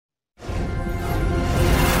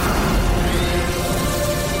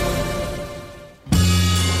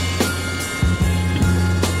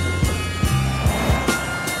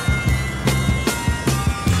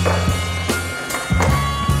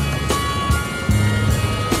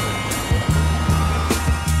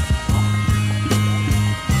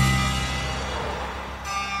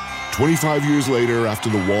25 years later, after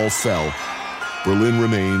the wall fell, Berlin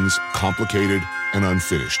remains complicated and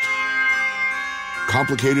unfinished.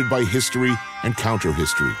 Complicated by history and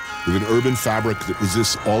counter-history, with an urban fabric that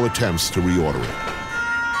resists all attempts to reorder it.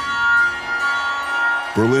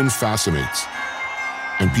 Berlin fascinates,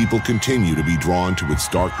 and people continue to be drawn to its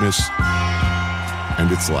darkness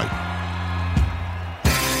and its light.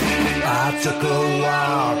 I took a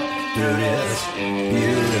walk through this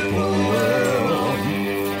beautiful world,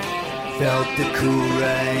 felt the cool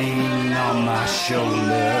rain on my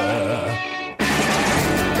shoulder,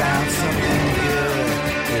 found something good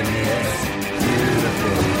in this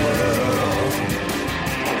beautiful world.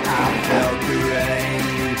 I felt the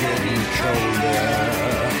rain getting colder.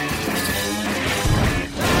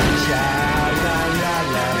 Sha la la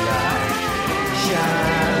la la, sha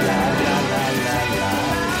la la la la la,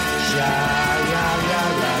 sha la la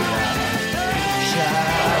la la, sha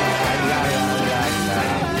la la la la la.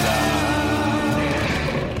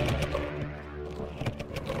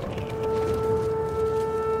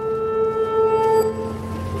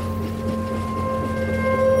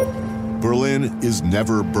 Berlin is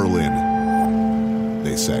never Berlin,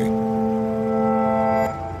 they say.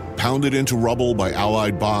 Pounded into rubble by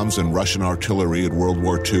Allied bombs and Russian artillery in World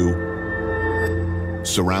War II,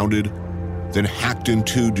 surrounded, then hacked in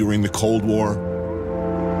two during the Cold War,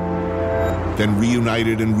 then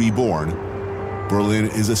reunited and reborn, Berlin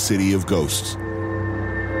is a city of ghosts.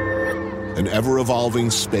 An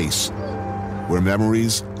ever-evolving space where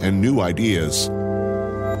memories and new ideas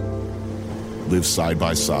live side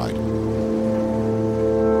by side.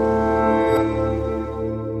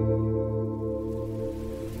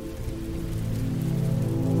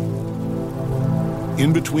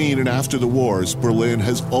 In between and after the wars, Berlin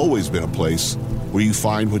has always been a place where you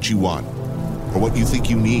find what you want, or what you think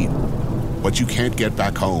you need, what you can't get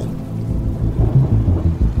back home.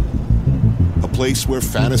 A place where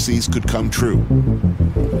fantasies could come true.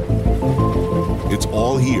 It's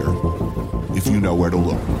all here if you know where to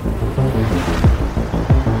look.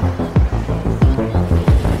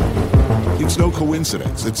 It's no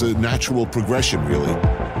coincidence, it's a natural progression, really,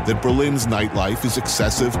 that Berlin's nightlife is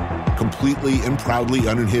excessive, completely and proudly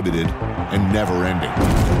uninhibited, and never-ending.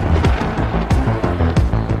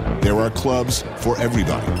 There are clubs for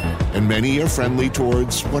everybody, and many are friendly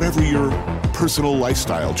towards whatever your personal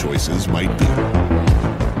lifestyle choices might be.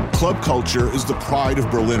 Club culture is the pride of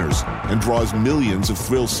Berliners and draws millions of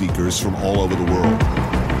thrill seekers from all over the world.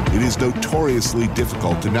 It is notoriously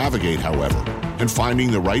difficult to navigate, however, and finding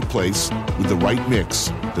the right place with the right mix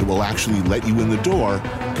that will actually let you in the door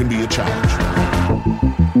can be a challenge.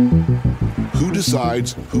 Who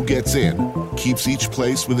decides who gets in, keeps each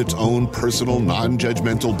place with its own personal,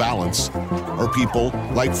 non-judgmental balance, are people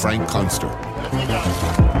like Frank Kunster.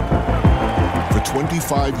 For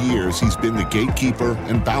 25 years, he's been the gatekeeper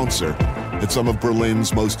and bouncer at some of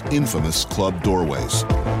Berlin's most infamous club doorways.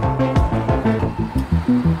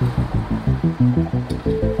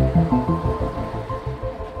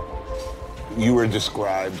 You were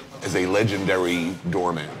described as a legendary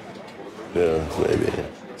doorman. Yeah, maybe.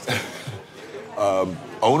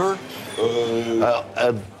 Owner?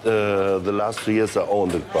 The last 3 years I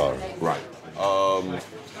owned the bar. Right.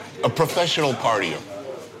 A professional partier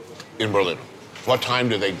in Berlin. What time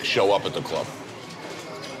do they show up at the club?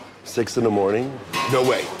 6 in the morning. No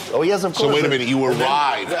way. Oh, yes, of course. So wait a minute, you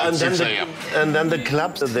arrive at 6 a.m. And then the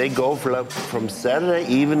clubs, they go from Saturday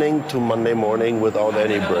evening to Monday morning without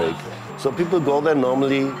any break. So people go there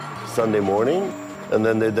normally Sunday morning, and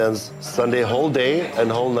then they dance Sunday whole day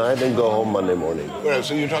and whole night and go home Monday morning. Yeah,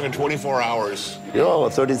 so you're talking 24 hours. Yeah,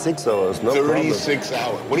 36 hours, no 36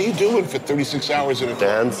 problem. hours. What are you doing for 36 hours in a club?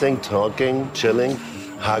 Dancing, talking, chilling,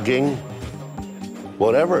 hugging,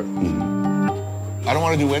 whatever. I don't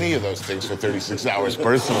want to do any of those things for 36 hours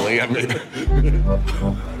personally. I mean.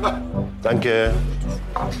 Danke.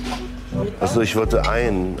 Achso, ich wollte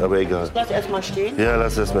ein, aber egal. Lass erstmal stehen. Ja,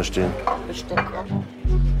 lass erstmal stehen. Bestimmt, ja.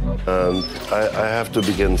 I have to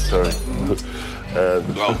begin, sorry. Oh,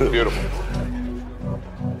 beautiful.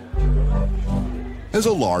 As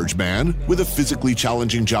a large man with a physically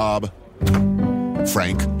challenging job,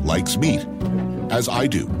 Frank likes meat, as I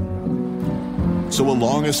do. So a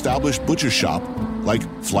long-established butcher shop like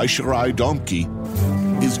Fleischerei Domke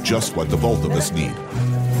is just what the both of us need.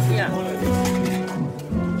 Yeah.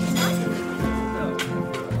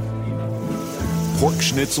 Pork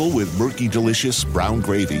schnitzel with murky, delicious brown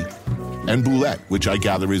gravy, and boulette, which I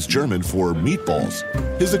gather is German for meatballs,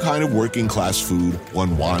 is the kind of working-class food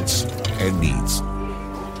one wants and needs.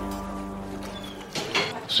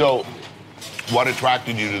 So, what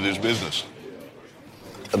attracted you to this business?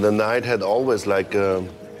 And the night had always like a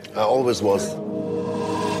I always was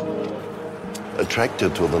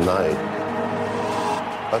attracted to the night.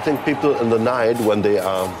 I think people in the night, when they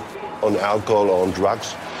are on alcohol or on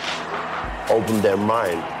drugs, open their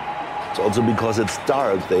mind. It's also because it's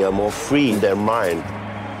dark, they are more free in their mind.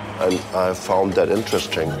 And I found that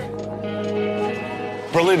interesting.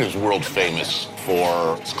 Berlin is world famous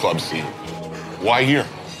for its club scene. Why here?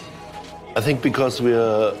 I think because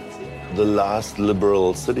we're the last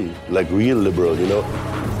liberal city, like real liberal, you know.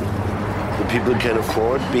 The people can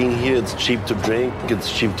afford being here. It's cheap to drink,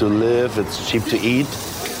 it's cheap to live, it's cheap to eat.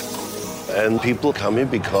 And people come here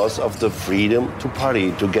because of the freedom to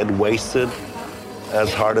party, to get wasted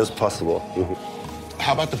as hard as possible.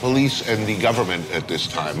 How about the police and the government at this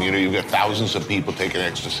time? You know, you get thousands of people taking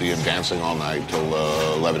ecstasy and dancing all night till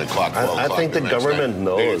 11 o'clock, 12 o'clock. I think the government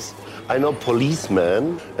knows. I know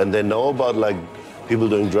policemen, and they know about like people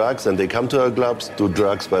doing drugs, and they come to our clubs, do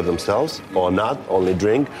drugs by themselves, or not, only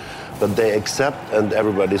drink, but they accept, and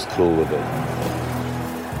everybody's cool with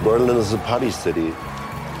it. Berlin is a party city.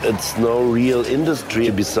 It's no real industry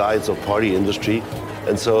besides a party industry.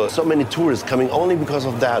 And so many tourists coming only because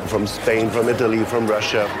of that, from Spain, from Italy, from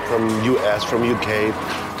Russia, from US, from UK,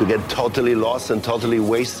 to get totally lost and totally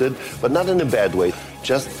wasted, but not in a bad way,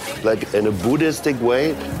 just like in a Buddhistic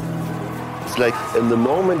way. It's like in the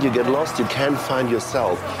moment you get lost, you can't find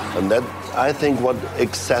yourself. And that, I think, what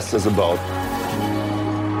excess is about.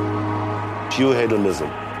 Pure hedonism.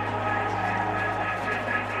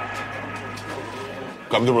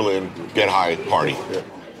 Come to Berlin, get high, party. Yeah.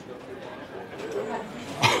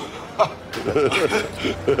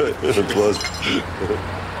 It was.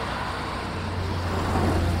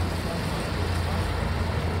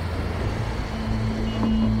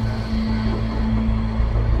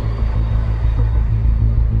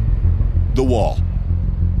 The Wall.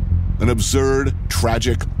 An absurd,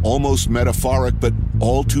 tragic, almost metaphoric, but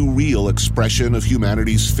all too real expression of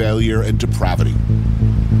humanity's failure and depravity.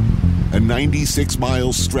 A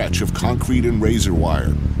 96-mile stretch of concrete and razor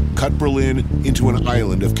wire cut Berlin into an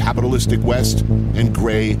island of capitalistic West and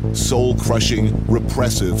gray, soul-crushing,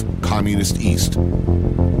 repressive communist East.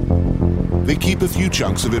 They keep a few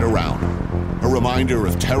chunks of it around, a reminder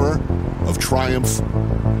of terror, of triumph,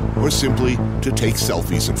 or simply to take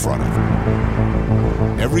selfies in front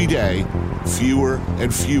of. Every day, fewer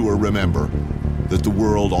and fewer remember that the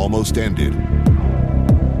world almost ended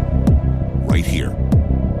right here.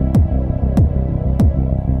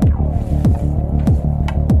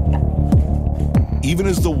 Even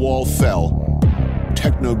as the wall fell,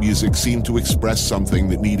 techno music seemed to express something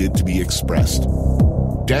that needed to be expressed.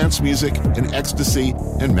 Dance music and ecstasy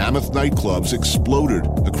and mammoth nightclubs exploded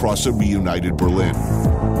across a reunited Berlin.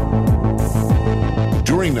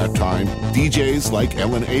 During that time, DJs like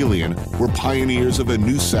Ellen Alien were pioneers of a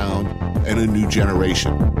new sound and a new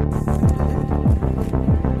generation.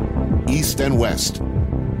 East and West,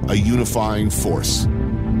 a unifying force.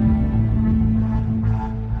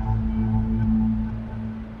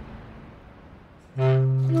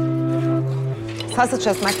 Sausage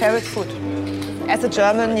is my favorite food. As a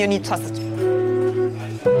German, you need sausage.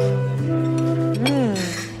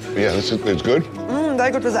 Yeah, it's good.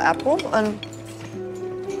 Very good with the apple and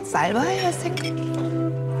Salbei, I think.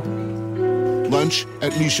 Lunch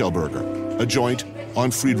at Michelberger, a joint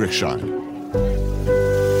on Friedrichshain.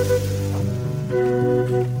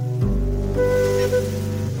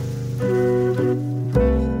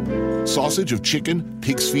 Sausage of chicken,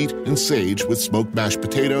 pig's feet, and sage with smoked mashed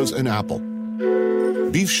potatoes and apple.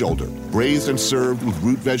 Beef shoulder, braised and served with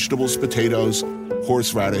root vegetables, potatoes,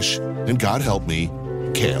 horseradish, and God help me,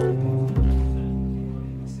 kale.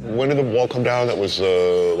 When did the wall come down? That was,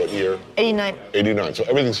 what year? 89. 89. So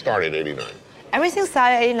everything started in 89. Everything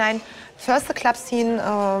started in 89. First, the club scene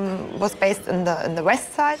was based in the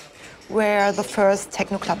west side, where the first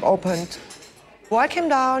techno club opened. Wall came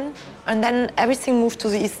down, and then everything moved to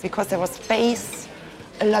the east because there was space,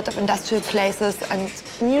 a lot of industrial places, and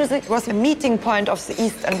music was a meeting point of the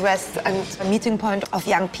east and west, and a meeting point of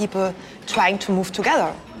young people trying to move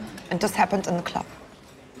together. And this happened in the club.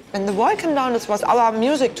 When the wall came down, it was our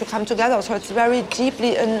music to come together, so it's very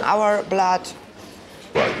deeply in our blood.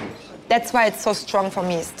 Right. That's why it's so strong for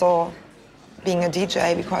me, still being a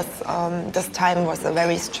DJ, because this time was a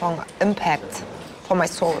very strong impact for my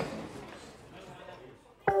soul.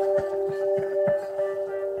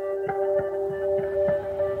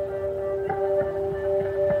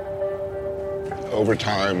 Over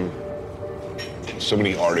time, so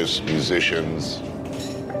many artists, musicians,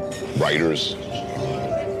 writers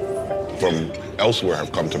from elsewhere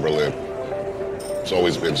have come to Berlin. It's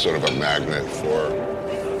always been sort of a magnet for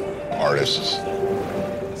artists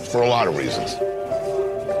for a lot of reasons.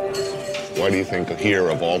 Why do you think here,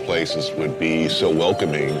 of all places, would be so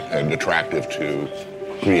welcoming and attractive to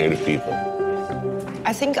creative people?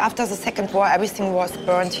 I think after the Second War, everything was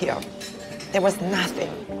burned here. There was nothing.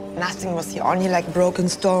 Nothing was here, only like broken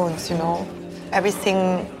stones, you know.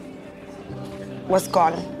 Everything was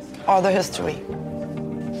gone, all the history.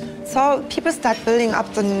 So people start building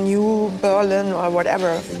up the new Berlin or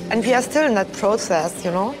whatever, and we are still in that process, you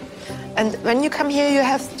know. And when you come here, you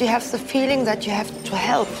have the feeling that you have to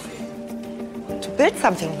help to build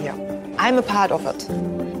something here. I'm a part of it.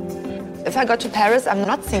 If I go to Paris, I'm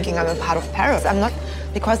not thinking I'm a part of Paris. I'm not,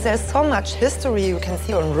 because there's so much history you can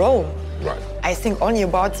see on Rome. Right. I think only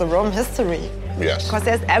about the Rome history. Yes. Because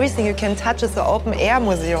there's everything you can touch. It's the open air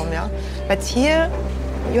museum, yeah. But here,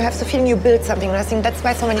 you have the feeling you build something, and I think that's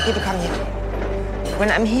why so many people come here. When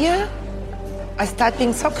I'm here, I start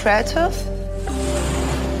being so creative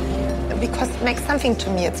because it makes something to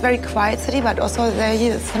me. It's a very quiet city, but also there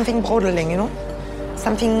is something brodeling, you know?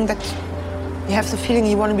 Something that you have the feeling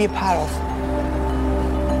you want to be a part of.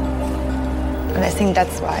 And I think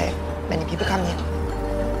that's why many people come here.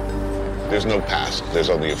 There's no past, there's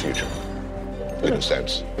only a future, in a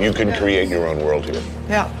sense. You can create your own world here.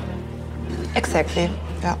 Yeah, exactly,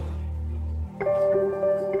 yeah.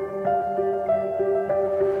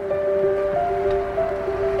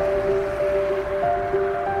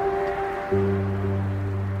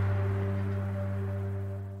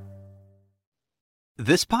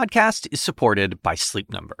 This podcast is supported by Sleep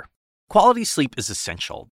Number. Quality sleep is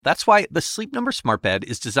essential. That's why the Sleep Number Smart Bed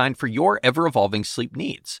is designed for your ever-evolving sleep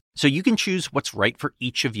needs, so you can choose what's right for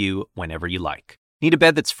each of you whenever you like. Need a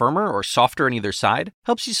bed that's firmer or softer on either side?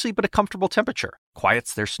 Helps you sleep at a comfortable temperature.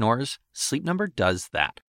 Quiets their snores? Sleep Number does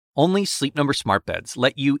that. Only Sleep Number Smart Beds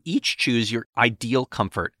let you each choose your ideal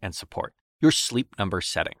comfort and support, your Sleep Number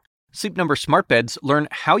setting. Sleep Number Smart Beds learn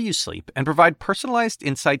how you sleep and provide personalized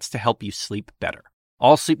insights to help you sleep better.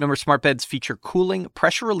 All Sleep Number Smart Beds feature cooling,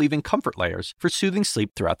 pressure-relieving comfort layers for soothing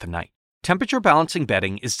sleep throughout the night. Temperature-balancing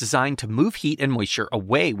bedding is designed to move heat and moisture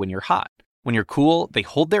away when you're hot. When you're cool, they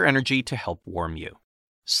hold their energy to help warm you.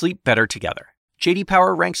 Sleep better together. J.D.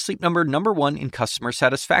 Power ranks Sleep Number #1 in customer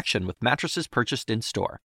satisfaction with mattresses purchased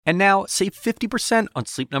in-store. And now, save 50% on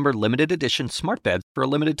Sleep Number limited edition smart beds for a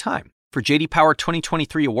limited time. For J.D. Power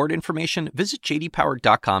 2023 award information, visit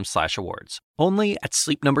jdpower.com/awards. Only at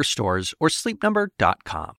Sleep Number stores or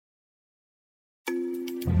sleepnumber.com.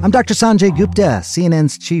 I'm Dr. Sanjay Gupta,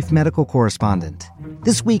 CNN's chief medical correspondent.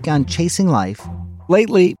 This week on Chasing Life.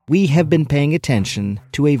 Lately, we have been paying attention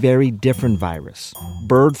to a very different virus,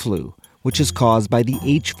 bird flu, which is caused by the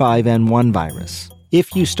H5N1 virus.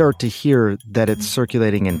 If you start to hear that it's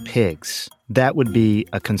circulating in pigs, that would be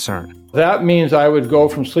a concern. That means I would go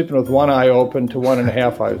from sleeping with one eye open to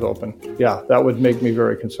 1.5 eyes open. Yeah, that would make me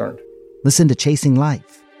very concerned. Listen to Chasing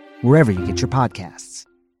Life, wherever you get your podcasts.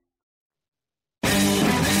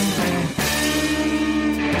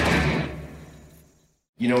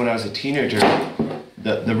 You know, when I was a teenager,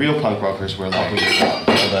 the real punk rockers were like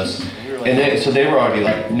of us. And so they were already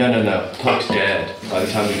like, no, punk's dead by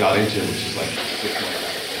the time we got into it, which is like 6 months.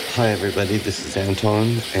 Hi everybody, this is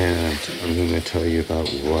Anton, and I'm going to tell you about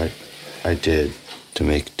what I did to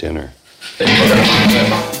make dinner. I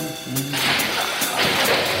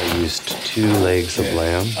used 2 legs of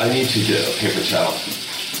lamb. I need to get a paper towel.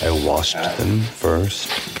 I washed them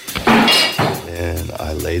first, and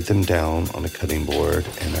I laid them down on a cutting board,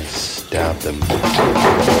 and I stabbed them.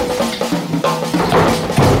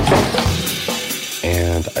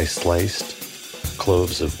 And I sliced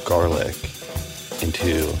cloves of garlic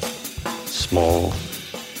into small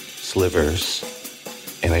slivers,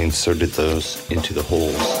 and I inserted those into the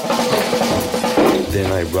holes.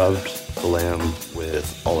 Then I rubbed the lamb with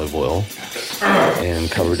olive oil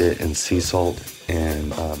and covered it in sea salt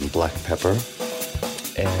and black pepper.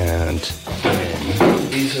 And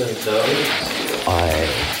then These are those? I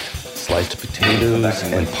sliced potatoes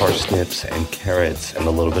and parsnips and carrots and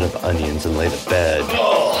a little bit of onions and laid a bed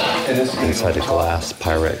inside a glass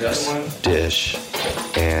Pyrex dish,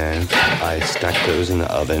 and I stacked those in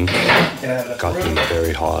the oven, got them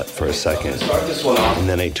very hot for a second, and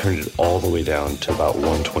then I turned it all the way down to about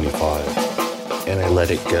 125, and I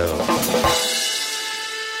let it go.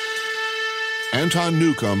 Anton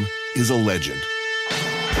Newcomb is a legend,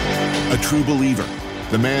 a true believer,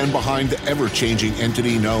 the man behind the ever-changing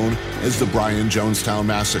entity known as the Brian Jonestown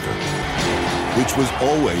Massacre, which was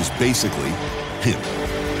always basically him.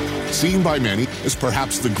 Seen by many as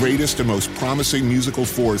perhaps the greatest and most promising musical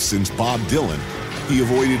force since Bob Dylan, he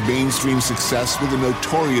avoided mainstream success with a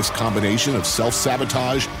notorious combination of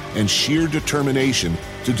self-sabotage and sheer determination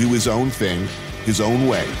to do his own thing, his own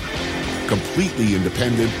way. Completely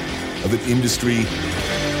independent, of an industry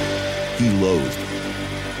he loathed.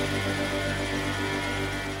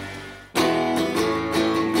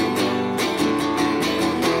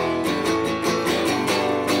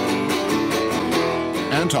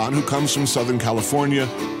 Anton, who comes from Southern California,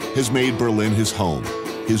 has made Berlin his home,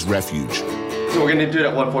 his refuge. So we're gonna do it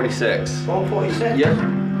at 146. 146? Yeah.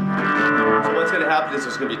 So what's gonna happen is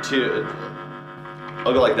there's gonna be two.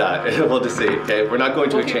 I'll go like that, and we'll just see, okay? We're not going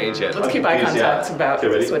to change it. Let's keep eye contact about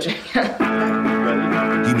switching.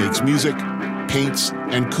 He makes music, paints,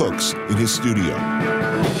 and cooks in his studio.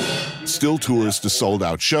 Still tours to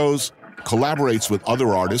sold-out shows, collaborates with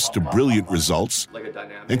other artists to brilliant results,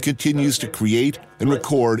 and continues to create and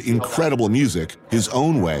record incredible music his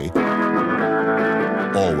own way,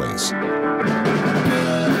 always.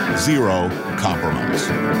 Zero compromise.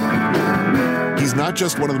 He's not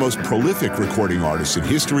just one of the most prolific recording artists in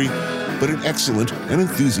history, but an excellent and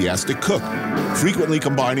enthusiastic cook, frequently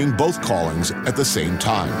combining both callings at the same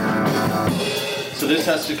time. So this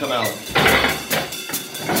has to come out.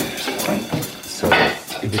 So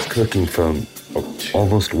it was cooking from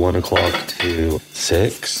almost 1 o'clock to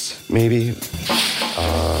 6, maybe.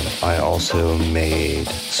 I also made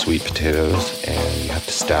sweet potatoes, and you have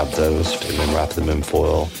to stab those and then wrap them in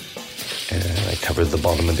foil. And I covered the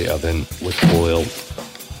bottom of the oven with foil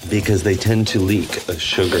because they tend to leak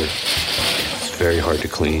sugar. It's very hard to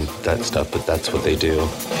clean that stuff, but that's what they do.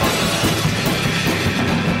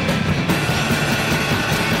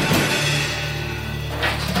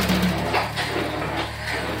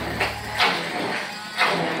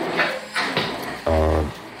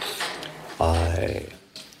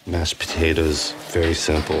 Mashed potatoes, very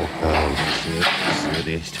simple.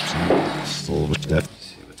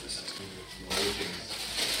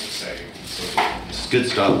 It's good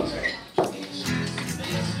stuff.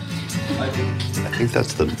 I think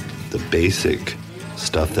that's the basic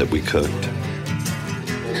stuff that we cooked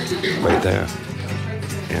right there.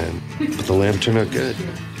 But the lamb turned out good.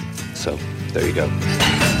 So there you go.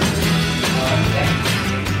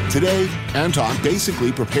 Today, Anton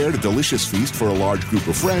basically prepared a delicious feast for a large group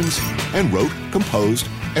of friends and wrote, composed,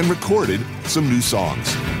 and recorded some new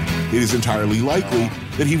songs. It is entirely likely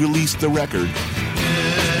that he released the record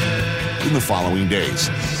in the following days.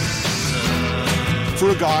 For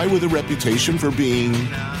a guy with a reputation for being,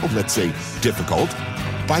 well, let's say, difficult,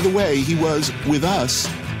 by the way, he was, with us,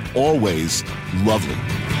 always lovely.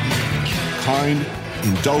 Kind,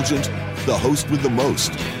 indulgent, the host with the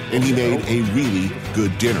most, and he made a really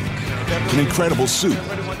good dinner. An incredible soup,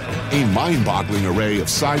 a mind-boggling array of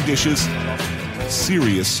side dishes,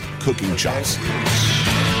 serious cooking chops.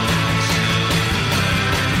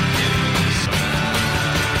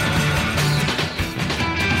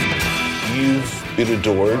 You've been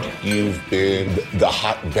adored. You've been the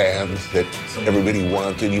hot band that everybody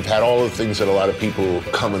wanted. You've had all the things that a lot of people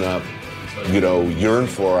coming up, yearn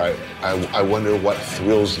for. I wonder what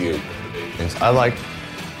thrills you. I like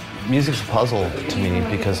music's a puzzle to me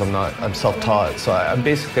because I'm self-taught. So I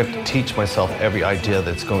basically have to teach myself every idea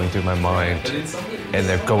that's going through my mind, and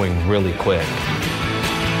they're going really quick.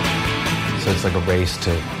 So it's like a race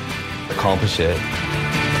to accomplish it.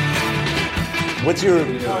 What's your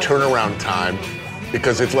turnaround time?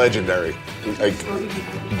 Because it's legendary. Like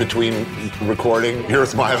between recording, you're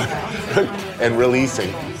smiling, and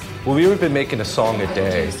releasing. Well, we've been making a song a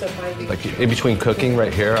day. Like in between cooking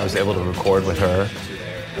right here, I was able to record with her.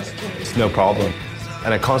 It's no problem.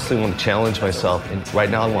 And I constantly want to challenge myself. And right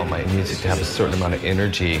now I want my music to have a certain amount of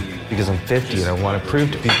energy because I'm 50 and I want to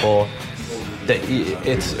prove to people that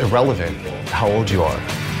it's irrelevant how old you are.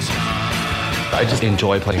 I just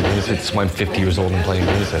enjoy playing music. It's why I'm 50 years old and playing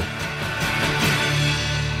music.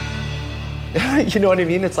 You know what I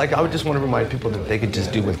mean? It's like I would just want to remind people that they could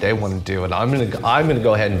just do what they want to do, and I'm gonna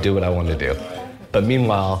go ahead and do what I want to do. But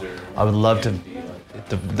meanwhile, I would love to.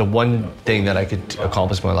 The one thing that I could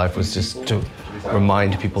accomplish in my life was just to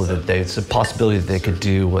remind people that it's a possibility that they could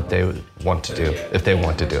do what they want to do if they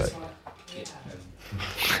want to do it.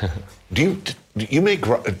 Do you make?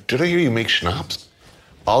 Did I hear you make schnapps?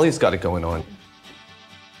 Ollie's got it going on.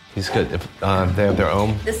 He's good. They have their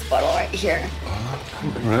own. This bottle right here.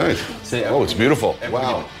 Right. Oh, it's beautiful.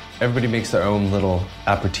 Wow. Everybody makes their own little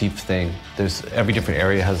aperitif thing. Every different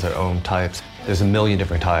area has their own types. There's a million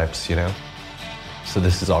different types, So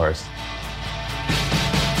this is ours.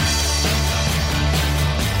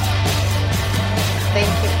 Thank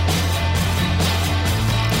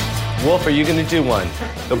you. Wolf, are you gonna do one?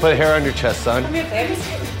 Don't put a hair on your chest, son.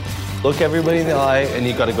 Look everybody in the eye, and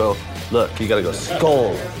you gotta go, look, you gotta go,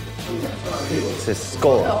 skull. It's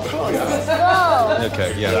Skål.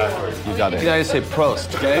 Okay, yeah, you got it. You guys say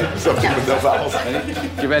Prost, okay? Something with no vowels. Ready?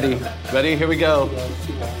 You ready? Ready? Here we go.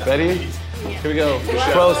 Ready? Here we go.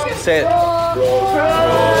 Prost, say it. Prost.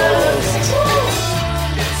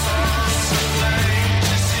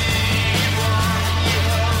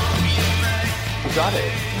 You got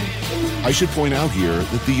it. I should point out here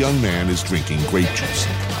that the young man is drinking grape juice.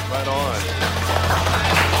 Right on.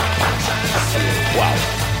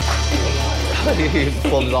 Wow. He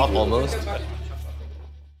pulled it off almost.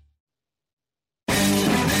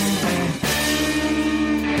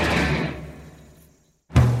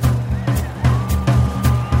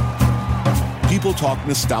 People talk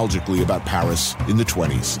nostalgically about Paris in the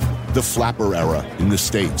 20s, the flapper era in the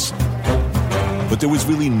States. But there was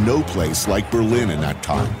really no place like Berlin in that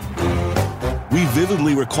time. We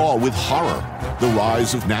vividly recall with horror the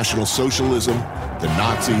rise of National Socialism, the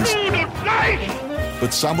Nazis,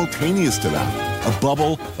 but simultaneous to that, a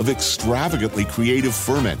bubble of extravagantly creative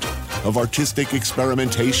ferment, of artistic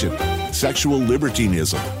experimentation, sexual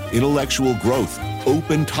libertinism, intellectual growth,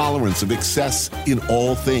 open tolerance of excess in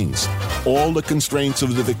all things. All the constraints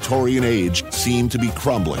of the Victorian age seem to be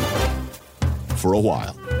crumbling for a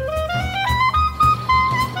while.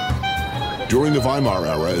 During the Weimar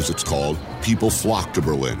era, as it's called, people flocked to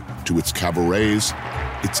Berlin, to its cabarets,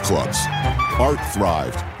 its clubs. Art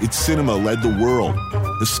thrived. Its cinema led the world.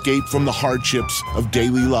 Escape from the hardships of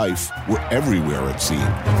daily life were everywhere, it seemed.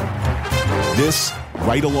 This,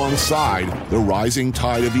 right alongside the rising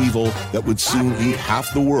tide of evil that would soon eat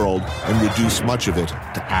half the world and reduce much of it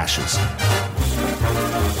to ashes.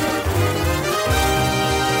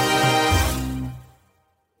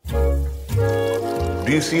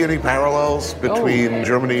 Do you see any parallels between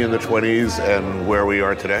Germany in the 20s and where we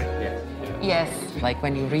are today? Yes, like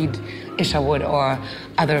when you read Isherwood or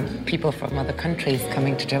other people from other countries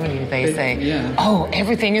coming to Germany, they say, oh,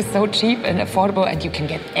 everything is so cheap and affordable and you can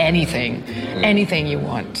get anything you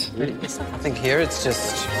want. I think here it's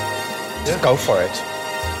just go for it.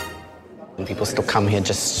 And people still come here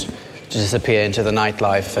just to disappear into the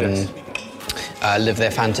nightlife and live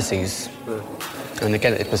their fantasies. And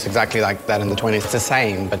again, it was exactly like that in the 20s. It's the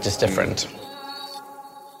same, but just different.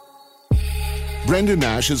 Brendan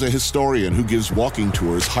Nash is a historian who gives walking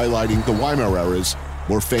tours highlighting the Weimar era's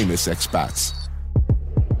more famous expats.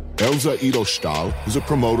 Elsa Edelstahl is a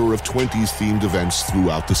promoter of 20s-themed events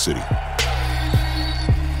throughout the city.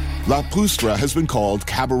 La Pustra has been called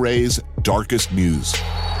Cabaret's darkest muse.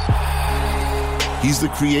 He's the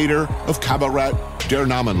creator of Kabarett Der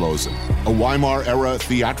Namenlosen, a Weimar-era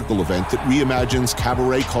theatrical event that reimagines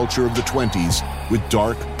cabaret culture of the 20s with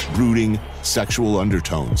dark, brooding, sexual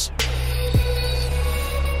undertones.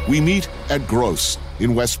 We meet at Gross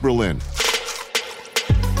in West Berlin.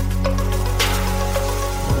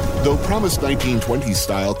 Though promised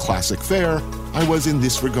 1920s-style classic fare, I was in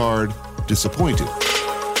this regard disappointed.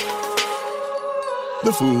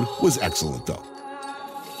 The food was excellent, though.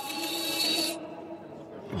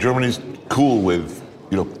 Germany's cool with,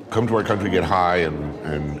 come to our country, get high,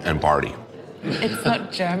 and party. It's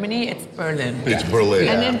not Germany, it's Berlin. It's Berlin.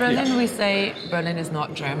 And in Berlin we say Berlin is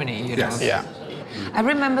not Germany, you know? Yes. Yeah. I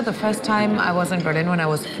remember the first time I was in Berlin when I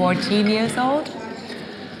was 14 years old.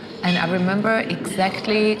 And I remember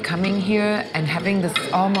exactly coming here and having this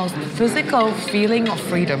almost physical feeling of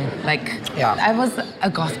freedom. I was a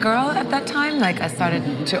goth girl at that time. I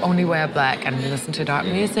started to only wear black and listen to dark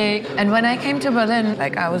music. And when I came to Berlin,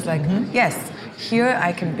 I was like, yes, here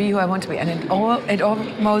I can be who I want to be. And it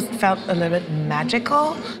almost felt a little bit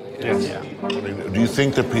magical. Yeah. Do you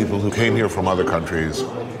think that people who came here from other countries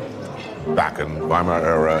back in Weimar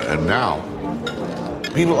era and now,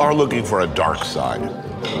 people are looking for a dark side?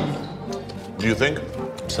 Do you think?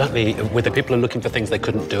 Certainly, with the people who are looking for things they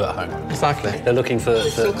couldn't do at home. Exactly. They're looking for...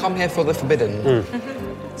 They still come here for the forbidden.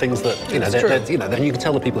 Things that, then you can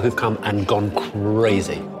tell the people who've come and gone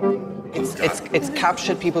crazy. It's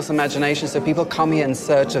captured people's imagination, so people come here in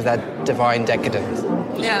search of that divine decadence.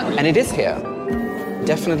 Yeah. And it is here. It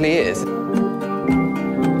definitely is.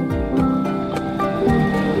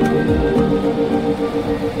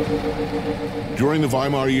 During the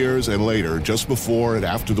Weimar years and later, just before and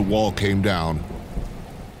after the wall came down,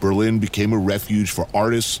 Berlin became a refuge for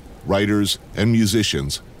artists, writers, and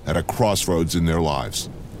musicians at a crossroads in their lives.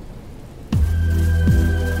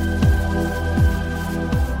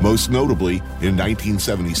 Most notably, in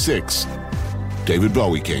 1976, David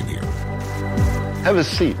Bowie came here. Have a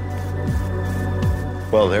seat.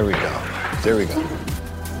 Well, there we go. There we go.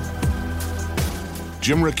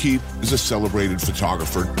 Jim Rakip is a celebrated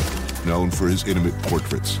photographer known for his intimate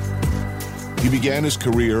portraits. He began his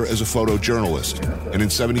career as a photojournalist, and in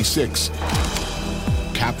 '76,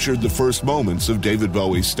 captured the first moments of David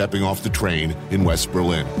Bowie stepping off the train in West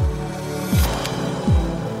Berlin,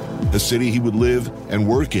 a city he would live and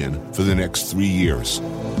work in for the next 3 years.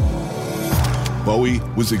 Bowie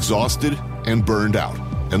was exhausted and burned out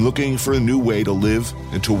and looking for a new way to live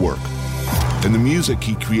and to work. And the music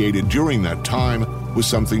he created during that time was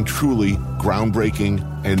something truly groundbreaking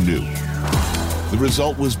and new. The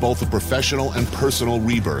result was both a professional and personal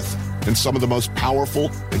rebirth and some of the most powerful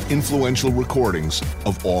and influential recordings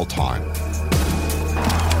of all time.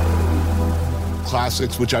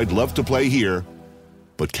 Classics which I'd love to play here,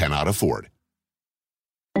 but cannot afford.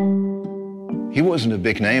 He wasn't a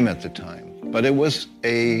big name at the time, but it was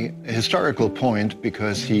a historical point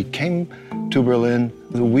because he came to Berlin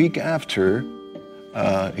the week after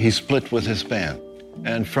he split with his band.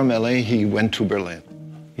 And from LA, he went to Berlin.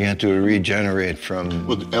 He had to regenerate from...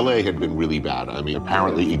 Well, LA had been really bad. I mean,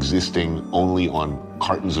 apparently existing only on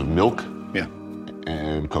cartons of milk. Yeah.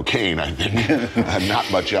 And cocaine, I think. Not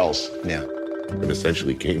much else. Yeah. And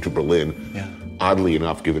essentially came to Berlin, yeah. Oddly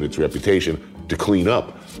enough, given its reputation, to clean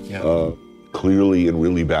up. Yeah. Clearly in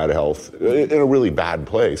really bad health, in a really bad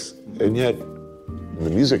place. And yet, the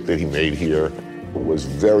music that he made here was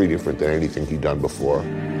very different than anything he'd done before.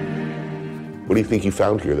 What do you think he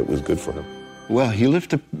found here that was good for him? Well, he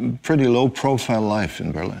lived a pretty low-profile life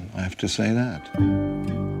in Berlin, I have to say that.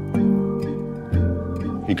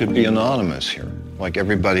 He could be anonymous here. Like,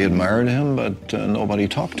 everybody admired him, but nobody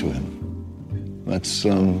talked to him. That's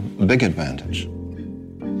a big advantage.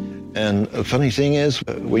 And a funny thing is,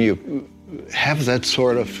 when you have that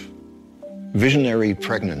sort of visionary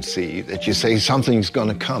pregnancy, that you say something's going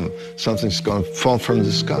to come, something's going to fall from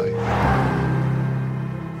the sky.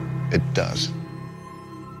 It does.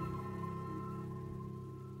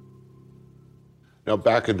 Now,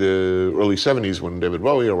 back in the early 70s when David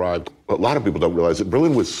Bowie arrived, a lot of people don't realize that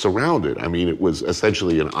Berlin was surrounded. I mean, it was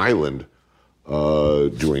essentially an island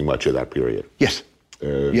during much of that period. Yes.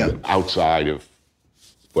 Outside of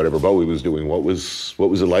whatever Bowie was doing, what was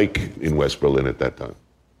it like in West Berlin at that time?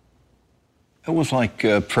 It was like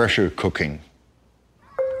pressure cooking.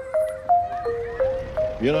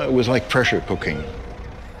 You know, it was like pressure cooking.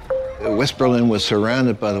 West Berlin was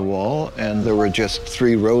surrounded by the wall, and there were just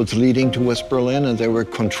 3 roads leading to West Berlin, and they were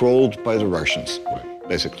controlled by the Russians,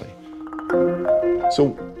 basically.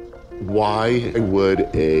 So why would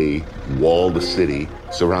a walled city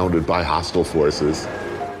surrounded by hostile forces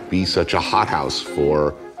be such a hothouse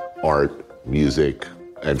for art, music,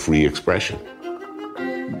 and free expression?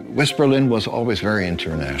 West Berlin was always very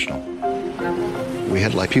international. We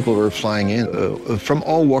had people who were flying in from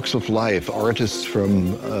all walks of life. Artists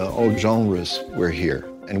from all genres were here,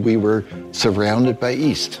 and we were surrounded by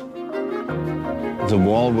East. The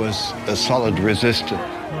wall was a solid resistance,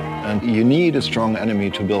 and you need a strong enemy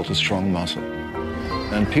to build a strong muscle.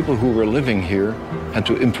 And people who were living here had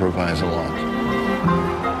to improvise a lot.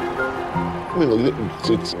 I mean,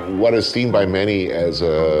 it's what is seen by many as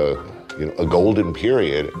a golden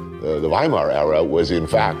period. The Weimar era was, in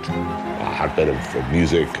fact, a hotbed of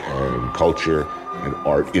music and culture and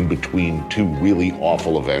art in between 2 really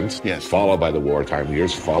awful events. Yes. Followed by the wartime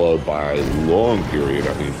years, followed by a long period.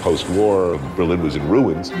 I mean, post-war, Berlin was in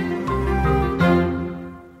ruins.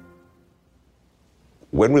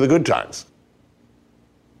 When were the good times?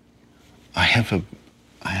 I have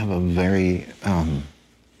a very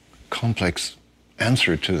complex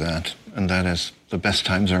answer to that, and that is the best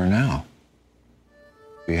times are now.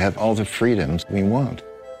 We have all the freedoms we want,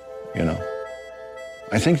 you know.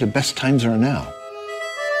 I think the best times are now.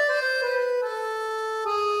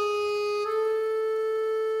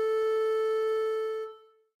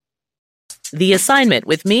 The Assignment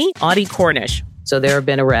with me, Audie Cornish. So there have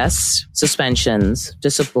been arrests, suspensions,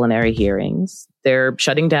 disciplinary hearings. They're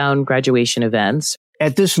shutting down graduation events.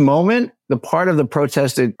 At this moment, the part of the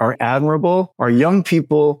protests that are admirable are young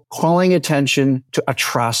people calling attention to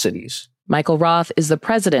atrocities. Michael Roth is the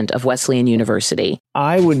president of Wesleyan University.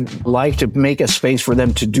 I would like to make a space for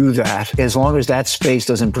them to do that, as long as that space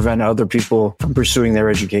doesn't prevent other people from pursuing their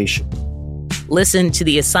education. Listen to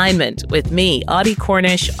The Assignment with me, Audie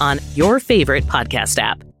Cornish, on your favorite podcast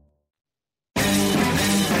app.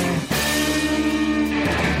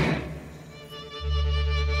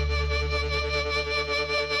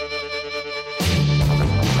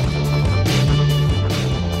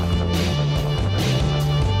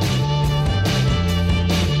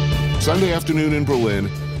 Sunday afternoon in Berlin,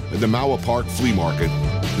 at the Mauer Park Flea Market,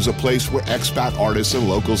 is a place where expat artists and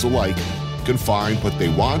locals alike can find what they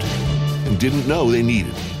want and didn't know they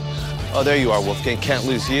needed. Oh, there you are, Wolfgang. Can't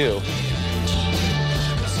lose you.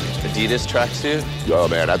 Adidas tracksuit? Oh,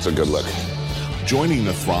 man, that's a good look. Joining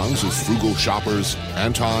the throngs of frugal shoppers,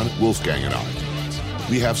 Anton, Wolfgang, and I.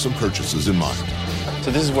 We have some purchases in mind.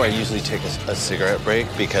 So this is where I usually take a cigarette break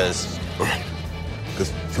because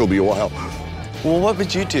he'll be a while. Well, what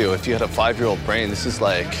would you do if you had a 5-year-old brain? This is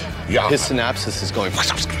like, his synapses is going.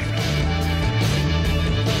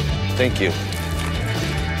 Thank you.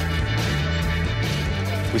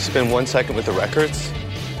 We spend 1 second with the records.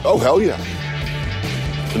 Oh, hell yeah.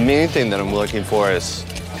 The main thing that I'm looking for is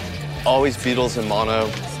always Beatles in mono,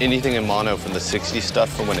 anything in mono from the 60s stuff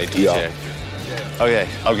from when I DJ. Yeah. Okay,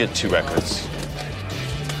 I'll get 2 records.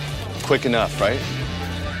 Quick enough, right?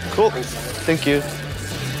 Cool, thank you.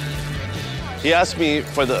 He asked me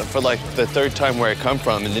for like the 3rd time where I come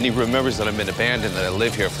from, and then he remembers that I'm in a band and that I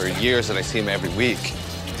live here for years and I see him every week.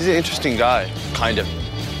 He's an interesting guy, kind of.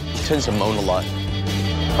 He tends to moan a lot.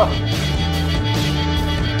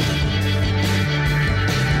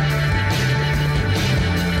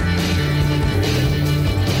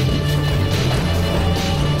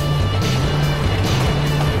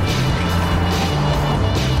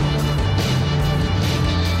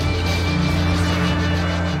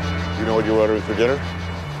 You know what you're ordering for dinner?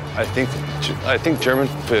 I think German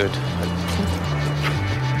food.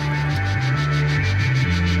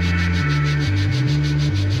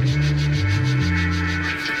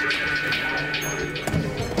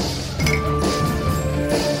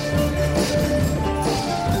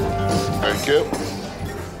 Thank you.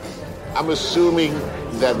 I'm assuming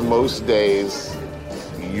that most days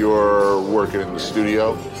you're working in the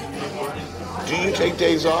studio. Do you take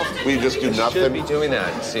days off? We just do nothing? I should be doing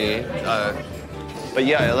that, see? But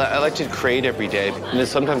yeah, I like to create every day, and then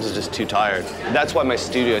sometimes I'm just too tired. That's why my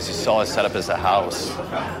studio, as you saw, is set up as a house.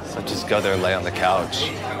 So I just go there and lay on the couch,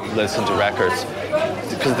 listen to records.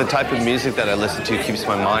 Because the type of music that I listen to keeps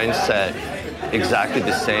my mindset exactly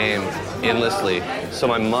the same endlessly. So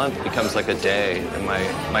my month becomes like a day, and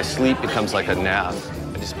my sleep becomes like a nap.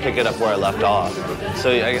 I just pick it up where I left off. So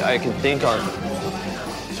I can think on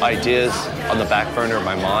ideas on the back burner of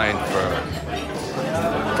my mind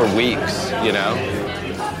for weeks, you know?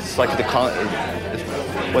 It's like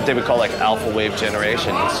what they would call like alpha wave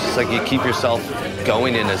generation. It's just like you keep yourself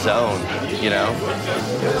going in a zone, you know?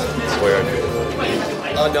 It's weird.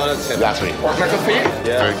 Oh, no, that's it. That's me.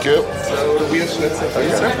 Yeah. Thank you. So the wheel schnitzel.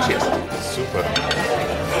 Cheers. Super.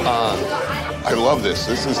 I love this.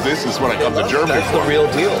 This is when I come to Germany. That's the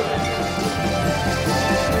real deal.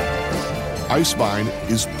 Eisbein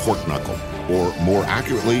is pork knuckle, or more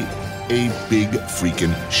accurately, a big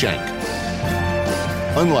freaking shank.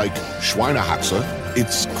 Unlike Schweinehaxe,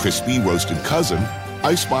 its crispy roasted cousin,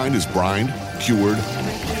 Eisbein is brined, cured,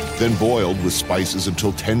 then boiled with spices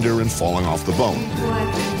until tender and falling off the bone.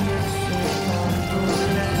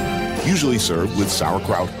 Usually served with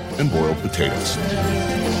sauerkraut and boiled potatoes.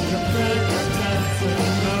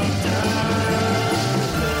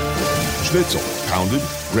 Schnitzel, pounded,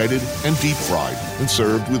 breaded, and deep fried, and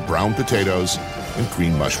served with brown potatoes and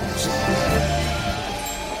cream mushrooms.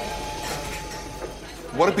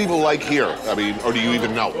 What do people like here? I mean, or do you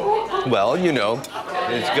even know? Well, you know,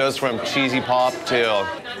 it goes from cheesy pop to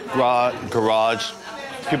garage.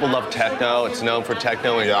 People love techno. It's known for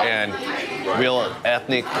techno and real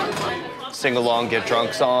ethnic sing-along, get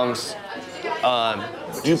drunk songs.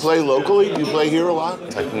 Do you play locally? Do you play here a lot?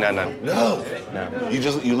 No.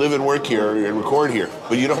 You live and work here and record here,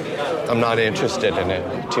 but you don't. I'm not interested in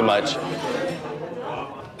it too much.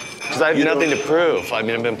 Because I have nothing to prove. I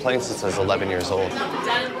mean, I've been playing since I was 11 years old.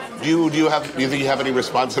 Do you think you have any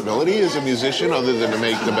responsibility as a musician other than to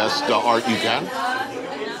make the best art you can?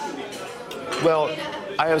 Well,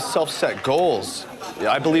 I have self-set goals.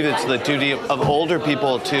 I believe it's the duty of older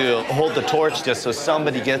people to hold the torch just so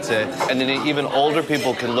somebody gets it, and then even older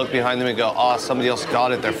people can look behind them and go, oh, somebody else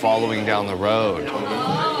got it, they're following down the road.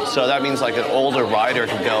 So that means like an older rider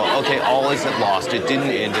can go, okay, all isn't lost. It didn't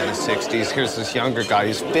end in the 60s. Here's this younger guy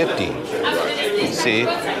who's 50. See?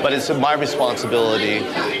 But it's my responsibility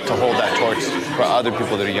to hold that torch for other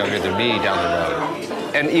people that are younger than me down the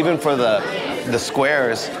road. And even for the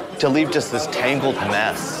squares, to leave just this tangled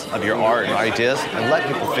mess of your art and ideas and let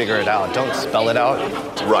people figure it out. Don't spell it out.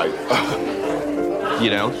 Right.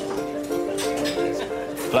 You know?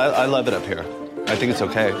 But I love it up here. I think it's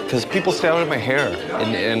okay. Because people stay out of my hair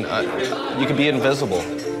and you can be invisible.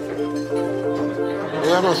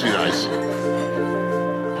 Well, that must be nice.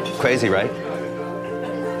 Crazy, right?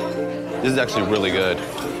 This is actually really good.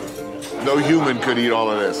 No human could eat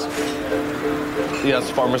all of this.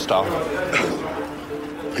 Yes, farmer style.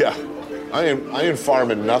 Yeah, I ain't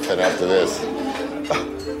farming nothing after this.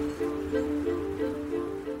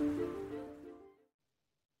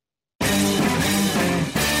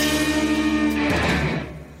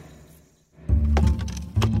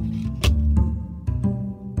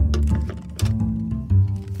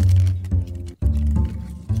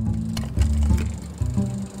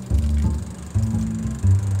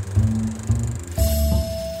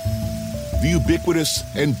 ubiquitous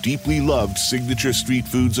and deeply loved signature street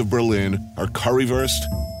foods of Berlin are currywurst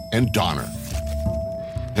and Donner.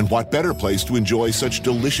 And what better place to enjoy such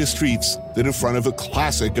delicious treats than in front of a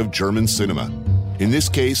classic of German cinema? In this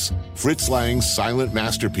case, Fritz Lang's silent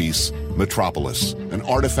masterpiece, Metropolis, an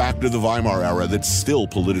artifact of the Weimar era that's still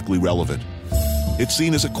politically relevant. It's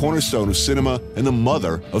seen as a cornerstone of cinema and the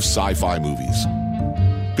mother of sci-fi movies.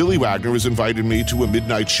 Billy Wagner has invited me to a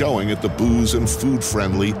midnight showing at the booze and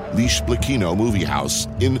food-friendly Lichtblickino movie house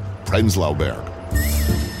in Prenzlauer Berg.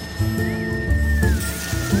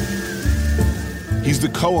 He's the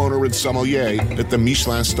co-owner and sommelier at the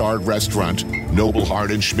Michelin-starred restaurant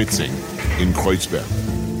Nobelhart and Schmitzing in Kreuzberg.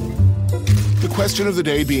 The question of the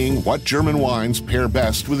day being what German wines pair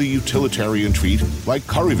best with a utilitarian treat like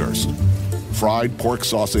currywurst, fried pork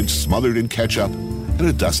sausage smothered in ketchup and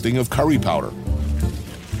a dusting of curry powder.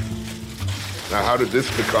 Now, how did this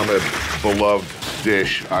become a beloved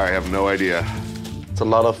dish? I have no idea. It's a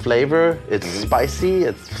lot of flavor. It's spicy,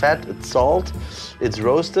 it's fat, it's salt, it's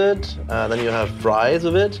roasted. Then you have fries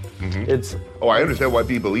with it. It's. Oh, I understand why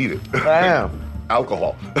people eat it. Yeah.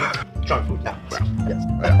 Alcohol. Junk food, yeah. Yes.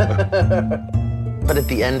 But at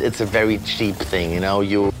the end, it's a very cheap thing, you know?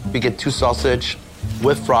 You get 2 sausage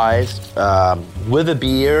with fries, with a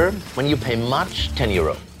beer. When you pay much,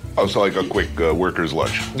 €10. Oh, so like a quick worker's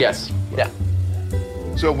lunch. Yes, yeah.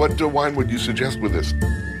 So what wine would you suggest with this?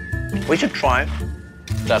 We should try a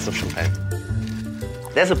glass of champagne.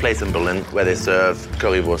 There's a place in Berlin where they serve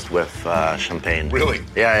currywurst with champagne. Really?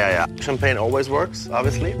 Yeah. Champagne always works,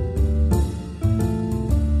 obviously.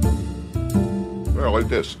 I like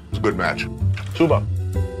this. It's a good match. Super.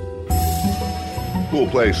 Cool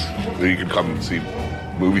place where you can come and see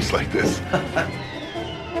movies like this.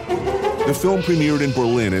 The film premiered in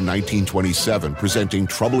Berlin in 1927, presenting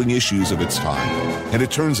troubling issues of its time. And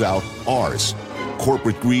it turns out, ours.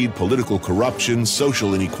 Corporate greed, political corruption,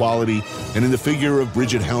 social inequality, and in the figure of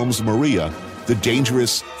Bridget Helms Maria, the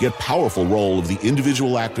dangerous yet powerful role of the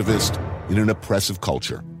individual activist in an oppressive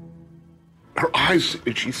culture. Her eyes,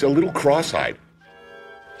 she's a little cross-eyed.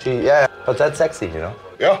 Yeah, but that's sexy, you know?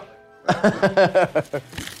 Yeah.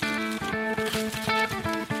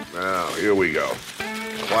 Now, here we go.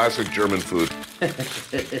 Classic German food.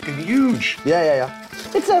 Huge. Yeah.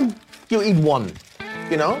 It's you eat one,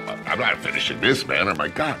 you know? I'm not finishing this, man. Oh my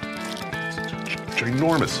God. It's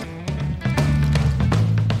ginormous.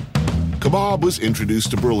 Kebab was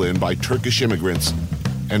introduced to Berlin by Turkish immigrants,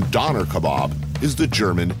 and Doner kebab is the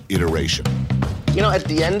German iteration. You know, at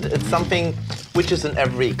the end, it's something which is in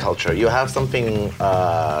every culture. You have something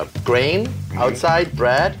grain outside,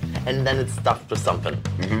 bread, and then it's stuffed with something.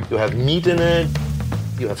 You have meat in it,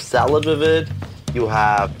 you have salad with it, you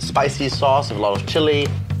have spicy sauce with a lot of chili,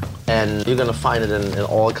 and you're gonna find it in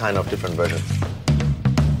all kind of different versions.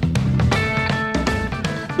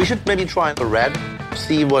 We should maybe try the red,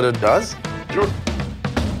 see what it does. Sure.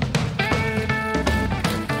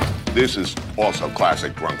 This is also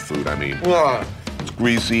classic drunk food. I mean, it's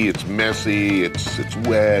greasy, it's messy, it's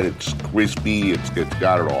wet, it's crispy, it's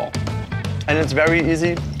got it all. And it's very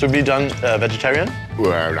easy to be done vegetarian?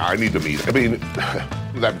 Well, I need the meat. I mean,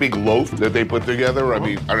 that big loaf that they put together, I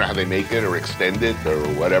mean, I don't know how they make it or extend it or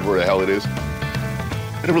whatever the hell it is.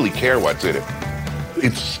 I don't really care what's in it.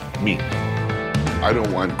 It's meat. I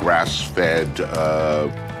don't want grass-fed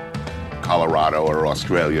Colorado or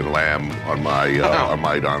Australian lamb on my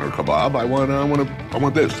doner kebab. I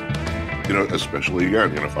want this. You know, especially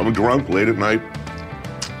again, if I'm drunk late at night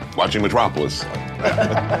watching Metropolis.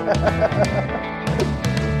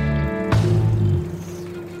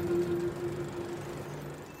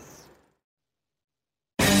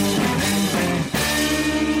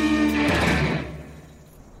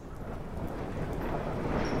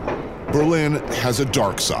 Berlin has a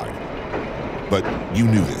dark side, but you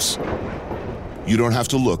knew this. You don't have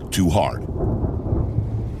to look too hard.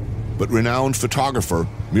 But renowned photographer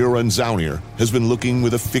Muran Zaunier has been looking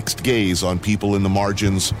with a fixed gaze on people in the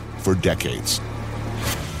margins for decades.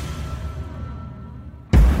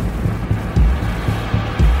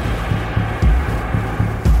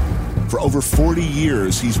 For over 40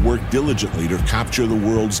 years, he's worked diligently to capture the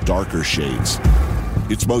world's darker shades,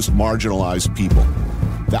 its most marginalized people,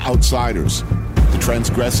 the outsiders, the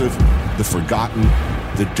transgressive, the forgotten,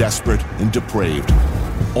 the desperate and depraved,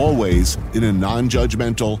 always in a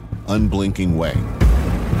non-judgmental, unblinking way.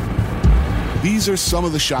 These are some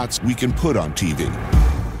of the shots we can put on TV.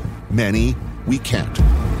 Many we can't.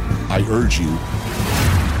 I urge you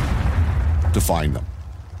to find them.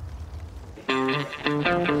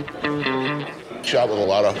 Shot with a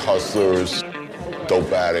lot of hustlers,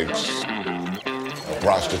 dope addicts,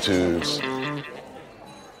 prostitutes.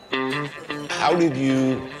 How did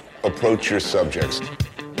you approach your subjects?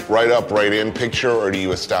 Right up, right in picture, or do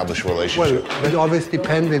you establish a relationship? Well, it always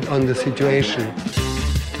depended on the situation.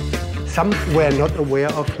 Some were not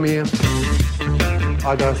aware of me.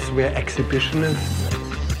 Others were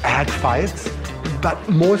exhibitionists. I had fights, but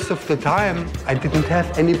most of the time I didn't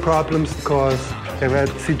have any problems because there were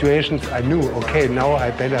situations I knew, okay, now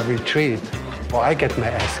I better retreat or I get my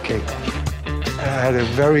ass kicked. I had a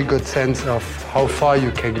very good sense of how far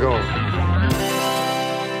you can go.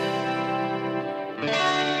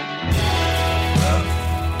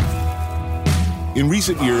 In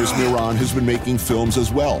recent years, Miran has been making films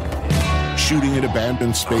as well, shooting in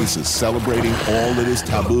abandoned spaces, celebrating all that is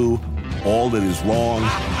taboo, all that is wrong,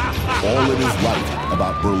 all that is right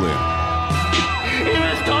about Berlin.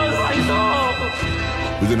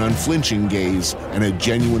 With an unflinching gaze and a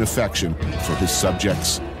genuine affection for his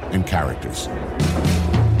subjects and characters.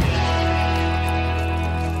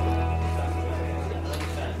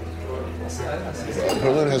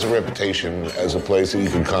 Berlin has a reputation as a place that you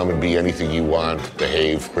can come and be anything you want,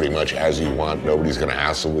 behave pretty much as you want. Nobody's going to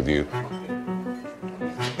hassle with you.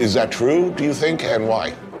 Is that true, do you think, and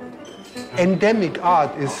why? Endemic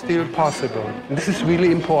art is still possible. And this is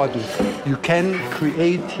really important. You can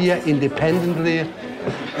create here independently,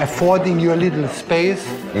 affording your little space,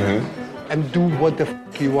 and do what the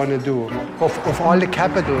f you want to do. Of all the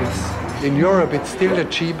capitals in Europe, it's still the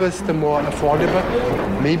cheapest, the more affordable.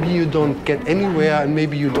 Maybe you don't get anywhere and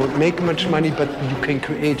maybe you don't make much money, but you can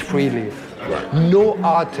create freely. Right. No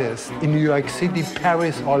artist in New York City,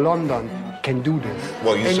 Paris, or London can do this.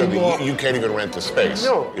 Well, you said anymore. that you can't even rent the space.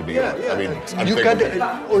 No, in New yeah, York. yeah. I mean, it's You got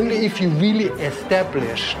unthinkable. only if you really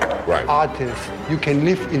established artists, you can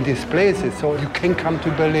live in these places. So you can come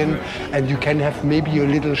to Berlin and you can have maybe a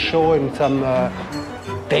little show in some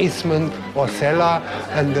basement or cellar,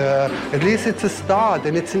 and at least it's a start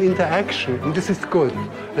and it's an interaction, and this is good.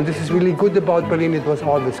 And this is really good about Berlin. It was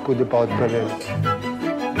always good about Berlin.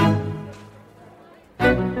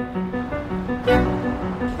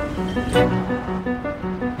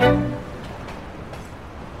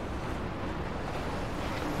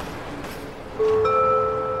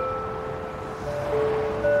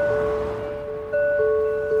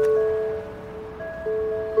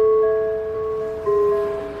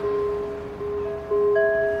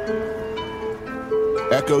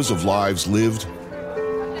 Echoes of lives lived,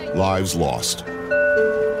 lives lost.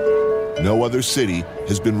 No other city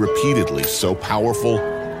has been repeatedly so powerful,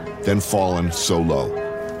 then fallen so low.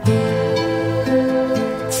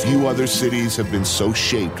 Few other cities have been so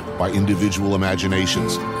shaped by individual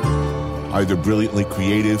imaginations, either brilliantly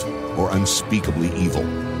creative or unspeakably evil.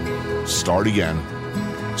 Start again,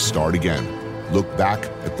 start again. Look back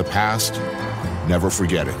at the past, never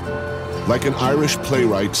forget it. Like an Irish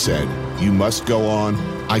playwright said, you must go on,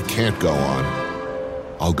 I can't go on,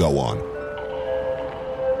 I'll go on.